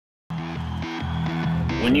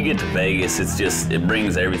When you get to Vegas, it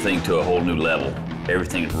brings everything to a whole new level.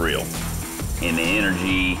 Everything's real. And the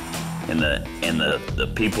energy and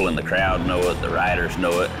the people in the crowd know it, the riders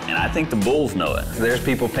know it, and I think the bulls know it. There's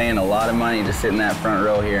people paying a lot of money to sit in that front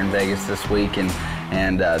row here in Vegas this week,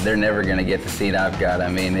 and they're never gonna get the seat I've got. I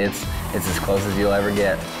mean, it's as close as you'll ever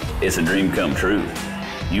get. It's a dream come true.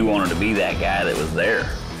 You wanted to be that guy that was there,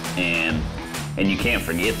 and you can't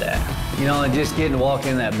forget that. You know, and just getting to walk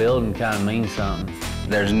in that building kind of means something.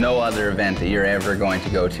 There's no other event that you're ever going to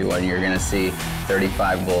go to and you're going to see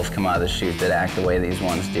 35 bulls come out of the chute that act the way these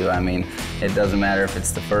ones do. I mean, it doesn't matter if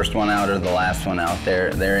it's the first one out or the last one out.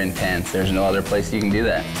 They're intense. There's no other place you can do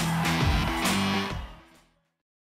that.